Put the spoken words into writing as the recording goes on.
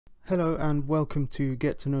Hello and welcome to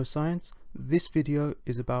Get to Know Science. This video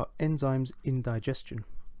is about enzymes in digestion.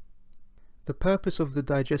 The purpose of the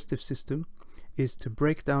digestive system is to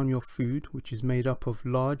break down your food, which is made up of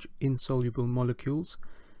large insoluble molecules,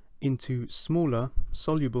 into smaller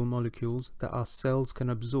soluble molecules that our cells can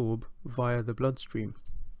absorb via the bloodstream.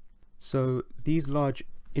 So these large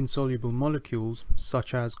insoluble molecules,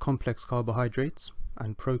 such as complex carbohydrates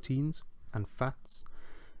and proteins and fats,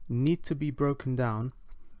 need to be broken down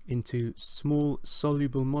into small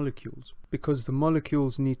soluble molecules because the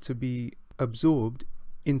molecules need to be absorbed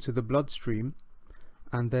into the bloodstream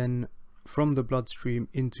and then from the bloodstream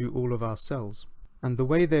into all of our cells. And the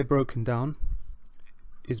way they're broken down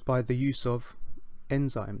is by the use of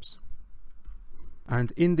enzymes.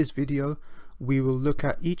 And in this video we will look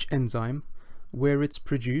at each enzyme, where it's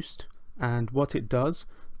produced and what it does,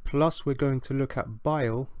 plus we're going to look at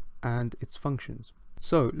bile and its functions.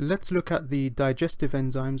 So let's look at the digestive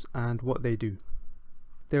enzymes and what they do.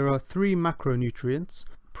 There are three macronutrients: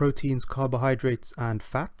 proteins, carbohydrates and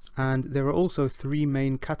fats, and there are also three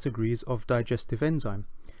main categories of digestive enzyme.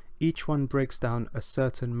 Each one breaks down a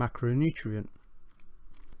certain macronutrient.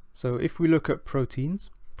 So if we look at proteins,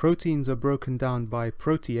 proteins are broken down by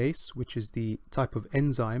protease, which is the type of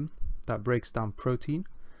enzyme that breaks down protein,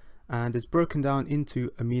 and is broken down into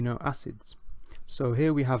amino acids. So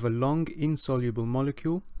here we have a long insoluble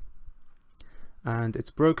molecule and it's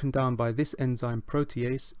broken down by this enzyme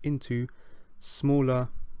protease into smaller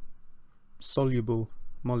soluble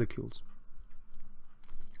molecules.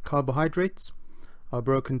 Carbohydrates are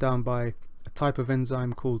broken down by a type of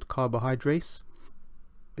enzyme called carbohydrase.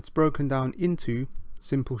 It's broken down into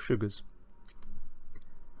simple sugars.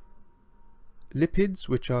 Lipids,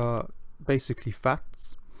 which are basically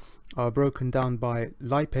fats, are broken down by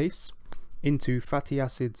lipase into fatty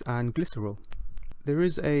acids and glycerol. There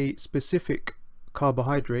is a specific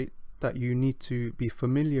carbohydrate that you need to be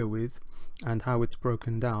familiar with and how it's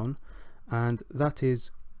broken down, and that is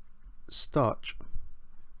starch.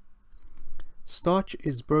 Starch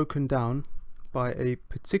is broken down by a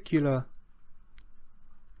particular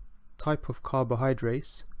type of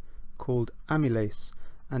carbohydrase called amylase,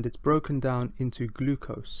 and it's broken down into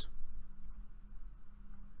glucose.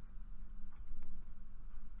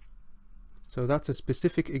 So that's a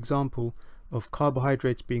specific example of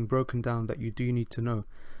carbohydrates being broken down that you do need to know.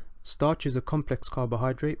 Starch is a complex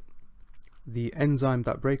carbohydrate. The enzyme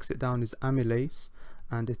that breaks it down is amylase,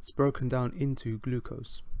 and it's broken down into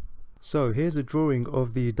glucose. So here's a drawing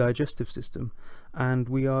of the digestive system, and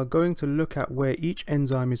we are going to look at where each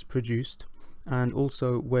enzyme is produced and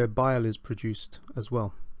also where bile is produced as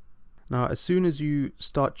well. Now, as soon as you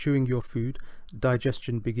start chewing your food,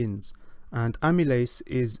 digestion begins. And amylase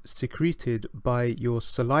is secreted by your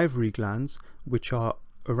salivary glands, which are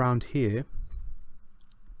around here.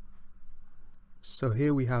 So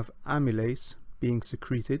here we have amylase being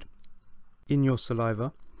secreted in your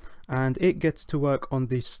saliva, and it gets to work on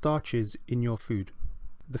the starches in your food.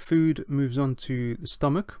 The food moves on to the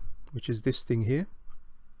stomach, which is this thing here,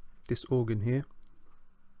 this organ here,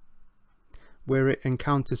 where it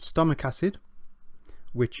encounters stomach acid,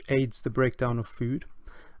 which aids the breakdown of food,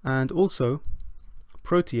 and also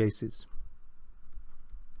proteases.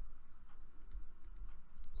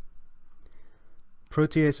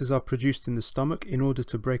 Proteases are produced in the stomach in order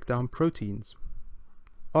to break down proteins.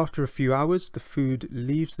 After a few hours, the food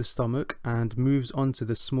leaves the stomach and moves on to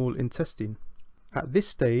the small intestine. At this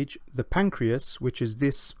stage, the pancreas, which is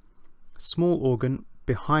this small organ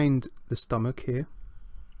behind the stomach here,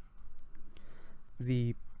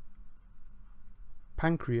 the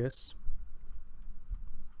pancreas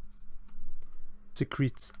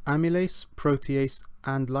secretes amylase, protease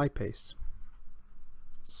and lipase.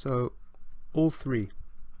 So all three: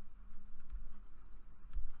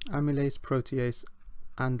 amylase, protease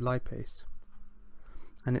and lipase,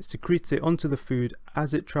 and it secretes it onto the food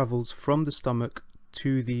as it travels from the stomach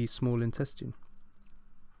to the small intestine.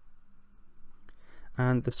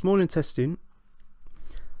 And the small intestine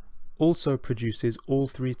also produces all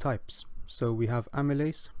three types. So we have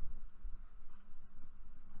amylase,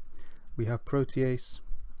 we have protease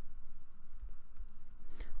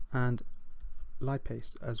and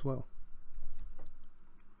lipase as well.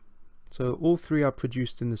 So all three are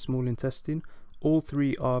produced in the small intestine, all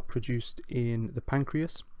three are produced in the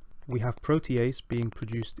pancreas. We have protease being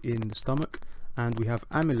produced in the stomach, and we have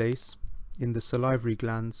amylase in the salivary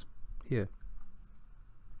glands here.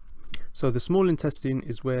 So the small intestine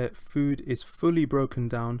is where food is fully broken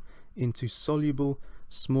down into soluble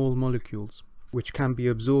small molecules, which can be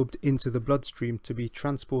absorbed into the bloodstream to be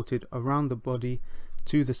transported around the body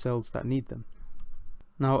to the cells that need them.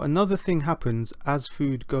 Now another thing happens as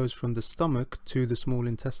food goes from the stomach to the small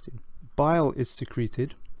intestine. Bile is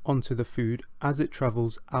secreted onto the food as it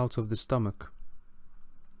travels out of the stomach.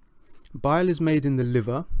 Bile is made in the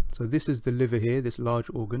liver, so this is the liver here, this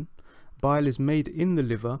large organ. Bile is made in the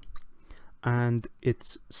liver and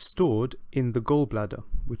it's stored in the gallbladder,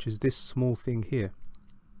 which is this small thing here.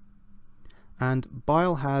 And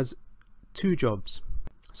bile has two jobs.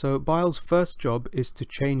 So bile's first job is to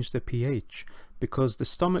change the pH, because the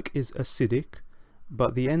stomach is acidic,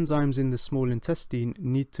 but the enzymes in the small intestine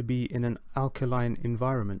need to be in an alkaline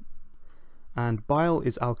environment. And bile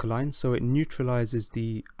is alkaline, so it neutralizes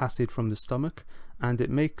the acid from the stomach and it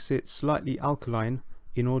makes it slightly alkaline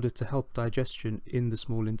in order to help digestion in the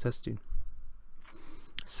small intestine.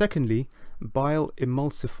 Secondly, bile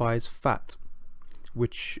emulsifies fat,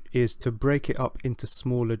 which is to break it up into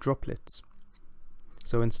smaller droplets.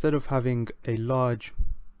 So instead of having a large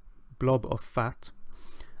blob of fat,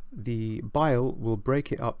 the bile will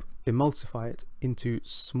break it up, emulsify it into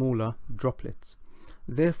smaller droplets,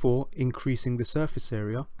 therefore increasing the surface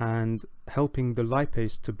area and helping the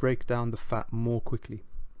lipase to break down the fat more quickly.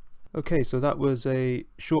 Okay, so that was a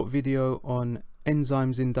short video on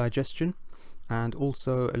enzymes in digestion and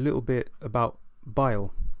also a little bit about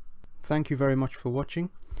bile. Thank you very much for watching.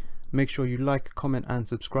 Make sure you like, comment and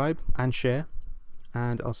subscribe and share,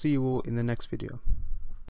 and I'll see you all in the next video.